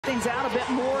things out a bit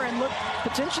more and look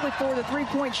potentially for the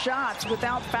three-point shots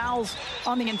without fouls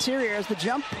on the interior as the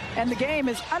jump and the game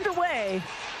is underway.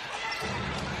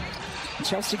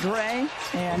 Chelsea Gray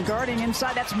and guarding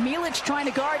inside. That's Milic trying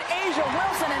to guard A'ja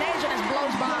Wilson, and A'ja just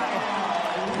blows by.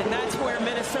 And that's where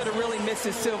Minnesota really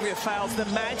misses Sylvia Fowles. The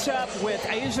matchup with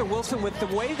A'ja Wilson, with the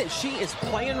way that she is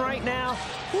playing right now,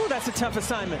 ooh, that's a tough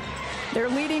assignment. Their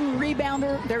leading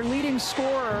rebounder, their leading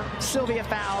scorer, Sylvia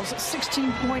Fowles,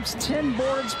 16 points, 10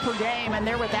 boards per game, and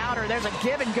they're without her. There's a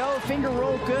give and go, finger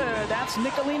roll good. That's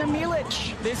Nikolina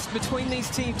Milic. This, between these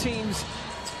two teams,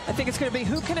 I think it's going to be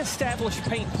who can establish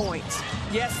paint points.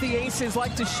 Yes, the Aces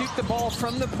like to shoot the ball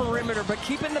from the perimeter, but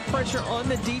keeping the pressure on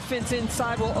the defense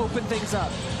inside will open things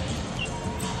up.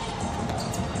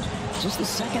 Just the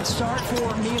second start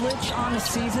for Milic on the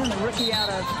season, the rookie out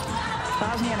of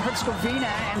Bosnia and Herzegovina,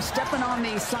 and stepping on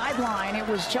the sideline, it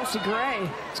was Chelsea Gray.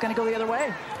 It's going to go the other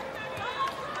way.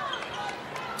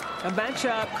 A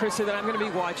matchup, Krista, that I'm going to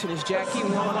be watching is Jackie Young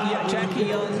and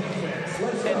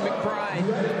McBride.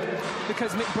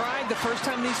 Because McBride, the first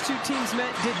time these two teams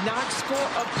met, did not score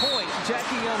a point.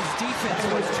 Jackie Young's defense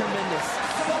was tremendous.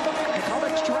 They call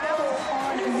it travel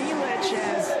on Milic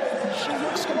as she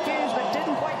looks confused but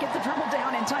didn't quite get the dribble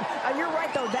down in time. You're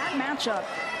right, though, that matchup.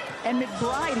 And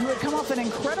McBride, who had come off an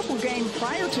incredible game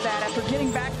prior to that after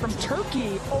getting back from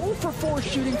Turkey, 0 for 4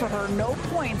 shooting for her, no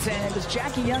points, and it was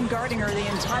Jackie Young guarding her the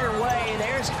entire way.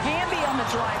 There's Hamby on the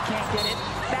drive, can't get it.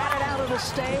 Batted out, it'll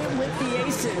stay with the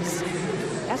Aces.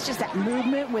 That's just that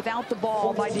movement without the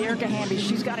ball by De'Erica Hamby.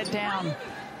 She's got it down.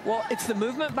 Well, it's the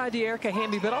movement by De'Erica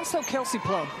Hamby, but also Kelsey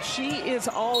Plum. She is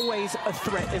always a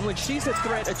threat, and when she's a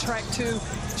threat, a track two,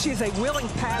 she's a willing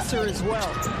passer as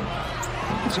well.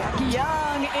 Jackie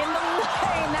Young in the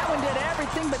lane. That one did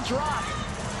everything but drop.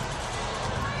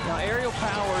 Now, Aerial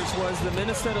Powers was the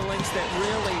Minnesota Lynx that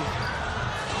really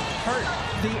hurt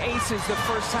the Aces the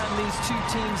first time these two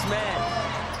teams met.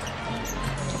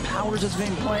 Powers has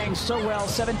been playing so well.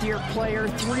 7th-year player,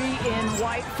 3 in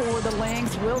white for the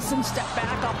Lynx. Wilson stepped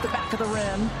back off the back of the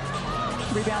rim.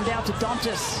 Rebound down to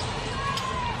Dantas.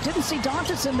 Didn't see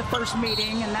Dantas in the first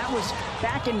meeting, and that was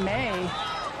back in May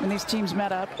when these teams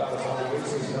met up.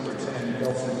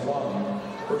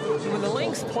 When the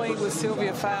Lynx played with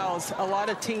Sylvia Fowles, a lot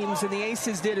of teams, and the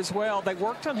Aces did as well, they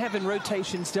worked on having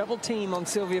rotations, double team on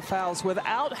Sylvia Fowles.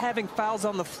 Without having fouls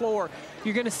on the floor,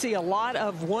 you're going to see a lot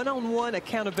of one-on-one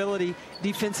accountability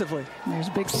defensively. There's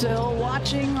Big Syl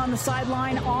watching on the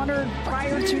sideline, honored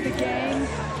prior to the game.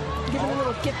 Give it a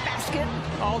little gift basket.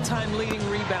 All-time leading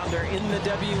rebounder in the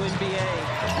WNBA.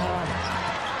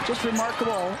 Just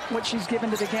remarkable what she's given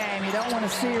to the game. You don't want to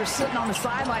see her sitting on the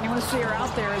sideline. You want to see her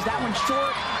out there. As that one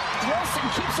short, Wilson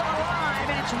keeps it alive,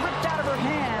 and it's ripped out of her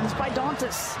hands by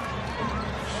Dantas.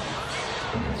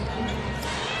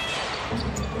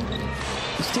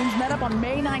 These teams met up on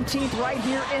May 19th right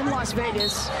here in Las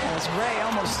Vegas, as Ray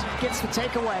almost gets the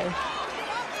takeaway.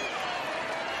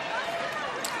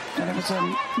 And it was a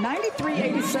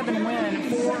 93-87 win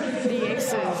for the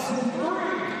Aces.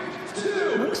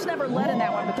 Lynx never led in that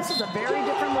one, but this is a very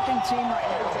different looking team right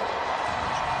now.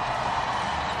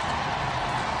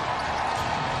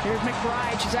 Here's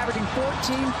McBride. She's averaging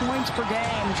 14 points per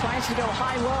game. Tries to go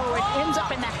high-low. It ends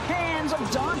up in the hands of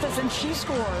Dantas, and she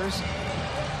scores.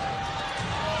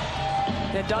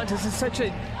 Yeah, Dantas is such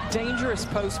a dangerous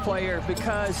post player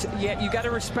because, yeah, you got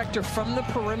to respect her from the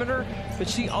perimeter, but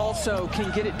she also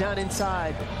can get it done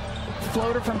inside.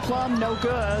 Floater from Plum, no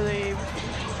good. The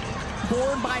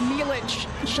board by Milic.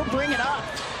 She'll bring it up.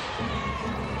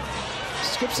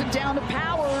 Skips it down to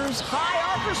Powers. High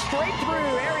archer straight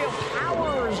through. Aerial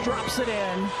Powers drops it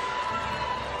in.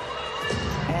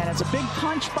 And it's a big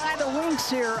punch by the Lynx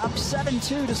here, up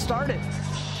 7-2 to start it.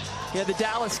 Yeah, the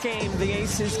Dallas game, the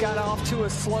Aces got off to a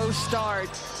slow start.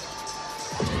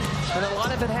 And a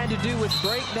lot of it had to do with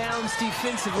breakdowns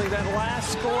defensively. That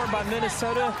last score by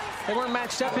Minnesota, they weren't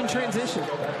matched up in transition.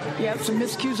 Yeah, some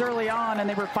miscues early on, and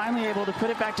they were finally able to put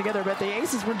it back together. But the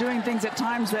Aces were doing things at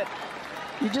times that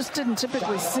you just didn't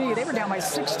typically see. They were down by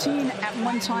 16 at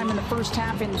one time in the first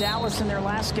half in Dallas in their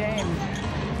last game.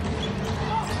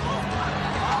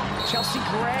 Chelsea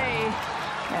Gray,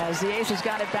 as the Aces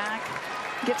got it back,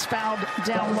 gets fouled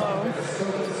down low.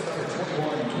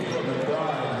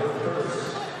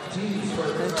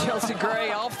 And Chelsea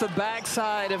Gray off the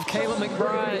backside of Kayla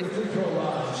McBride.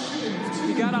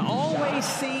 You got to always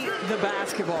see the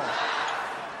basketball.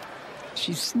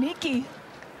 She's sneaky,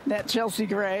 that Chelsea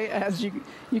Gray, as you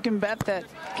can bet that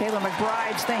Kayla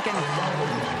McBride's thinking,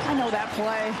 I know that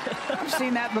play. I've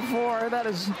seen that before. That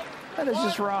is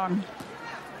just wrong.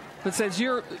 But as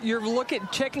you're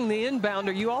checking the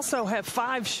inbounder, you also have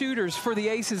 5 shooters for the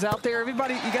Aces out there.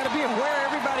 Everybody, you got to be aware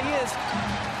everybody is.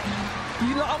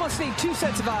 You almost need 2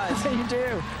 sets of eyes. You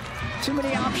do. Too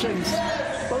many options.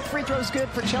 Both free throws good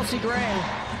for Chelsea Gray.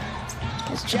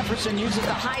 As Jefferson uses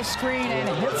the high screen and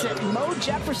hits it. Mo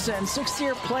Jefferson,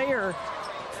 6th-year player,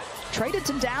 traded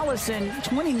to Dallas in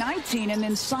 2019 and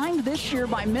then signed this year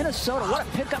by Minnesota. What a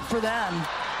pickup for them.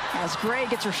 As Gray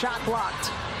gets her shot blocked.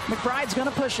 McBride's going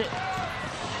to push it.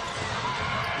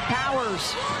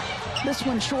 Powers. This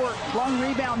one short. Long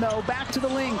rebound, though. Back to the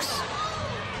Lynx.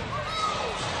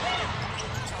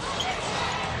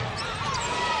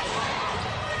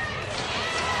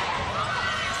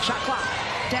 Shot clock.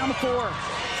 Down to 4.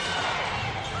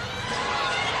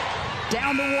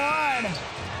 Down to 1.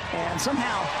 And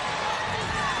somehow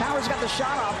Powers got the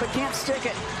shot off, but can't stick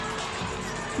it.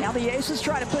 Now the Aces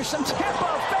try to push some tempo.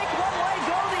 Fake one way,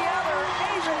 go the other.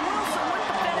 Asia Wilson with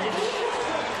the finish.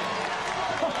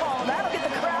 Oh, that'll get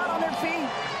the crowd on their feet.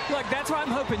 Look, that's why I'm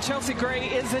hoping Chelsea Gray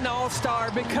is an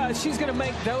all-star, because she's going to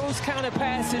make those kind of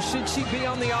passes should she be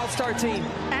on the all-star team.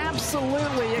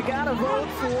 Absolutely. You got to vote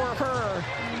for her,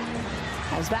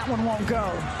 as that one won't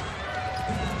go.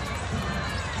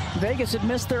 Vegas had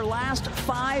missed their last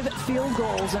 5 field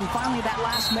goals, and finally that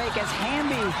last make as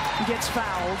Hamby gets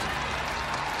fouled.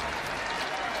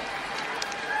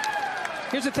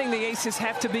 Here's the thing the Aces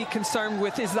have to be concerned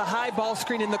with is the high ball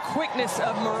screen and the quickness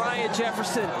of Moriah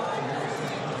Jefferson.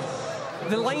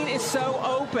 The lane is so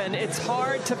open, it's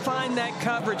hard to find that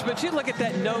coverage. But you look at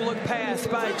that no-look pass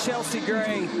by Chelsea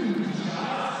Gray.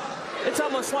 It's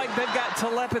almost like they've got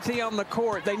telepathy on the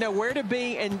court. They know where to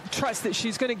be and trust that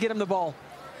she's going to get them the ball.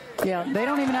 Yeah, they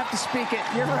don't even have to speak it.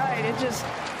 You're right. It just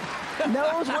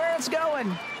knows where it's going.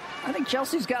 I think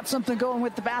Chelsea's got something going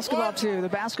with the basketball, too. The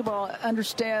basketball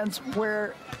understands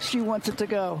where she wants it to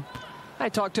go. I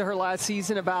talked to her last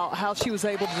season about how she was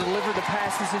able to deliver the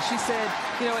passes, and she said,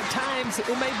 you know, at times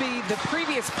it may be the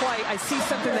previous play, I see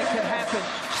something that could happen.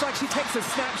 It's like she takes a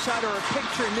snapshot or a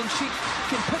picture, and then she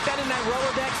can put that in that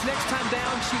Rolodex. Next time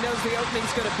down, she knows the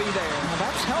opening's going to be there. Well,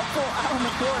 that's helpful out on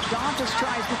the court. Dantas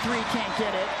tries the 3, can't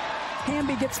get it.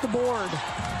 Hamby gets the board.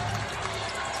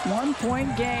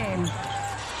 1-point game.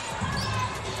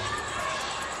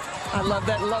 I love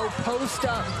that low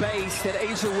post-up base that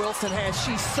Asia Wilson has.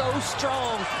 She's so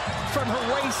strong from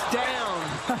her waist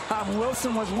down.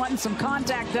 Wilson was wanting some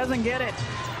contact, doesn't get it.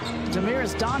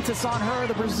 Damiris Dantas on her,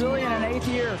 the Brazilian, an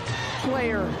 8th-year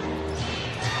player.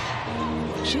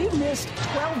 She missed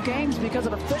 12 games because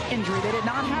of a foot injury. They did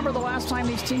not have her the last time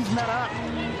these teams met up.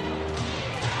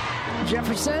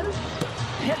 Jefferson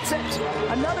hits it.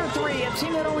 Another 3, a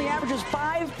team that only averages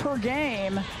 5 per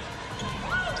game.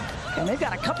 And they've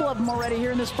got a couple of them already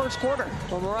here in this first quarter.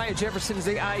 Well, Moriah Jefferson is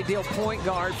the ideal point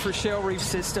guard for Shell Reef's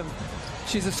system.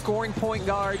 She's a scoring point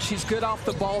guard. She's good off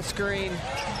the ball screen.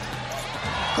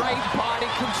 Great body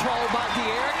control by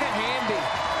De'Erica Hamby.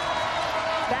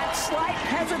 That slight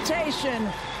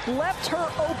hesitation left her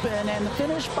open, and the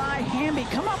finish by Hamby.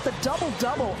 Come off the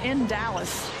double-double in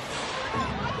Dallas.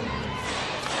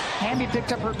 Hamby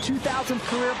picked up her 2,000th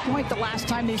career point the last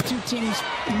time these two teams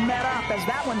met up, as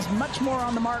that one's much more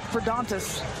on the mark for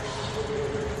Dantas.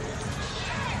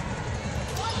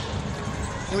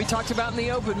 And we talked about in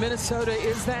the open, Minnesota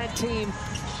is that team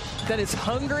that is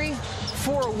hungry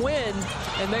for a win,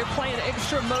 and they're playing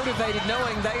extra motivated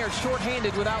knowing they are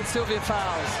shorthanded without Sylvia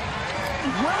Fowles.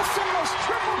 Wilson was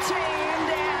triple-teamed,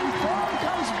 and Brown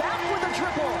comes back with a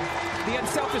triple. The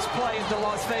unselfish play of the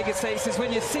Las Vegas Aces.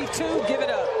 When you see 2, give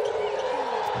it up.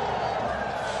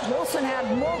 Wilson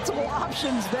had multiple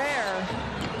options there.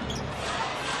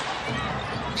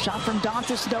 Shot from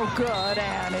Dantas, no good,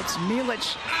 and it's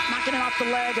Milic knocking it off the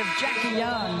leg of Jackie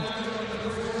Young.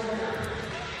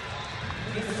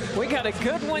 We got a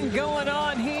good one going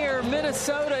on here.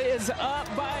 Minnesota is up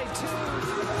by 2.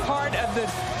 Part of the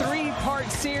 3-part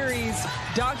series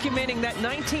documenting that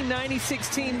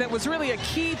 1996 team that was really a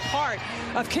key part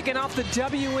of kicking off the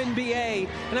WNBA.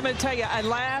 And I'm going to tell you, I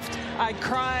laughed, I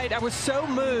cried, I was so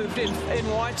moved in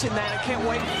watching that. I can't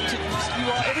wait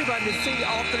for everybody to see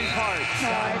all 3 parts.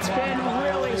 It's been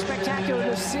really spectacular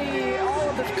to see all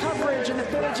of the coverage and the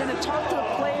footage and to talk to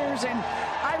the players. And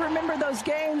I remember those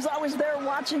games. I was there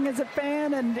watching as a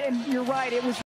fan, and you're right, it was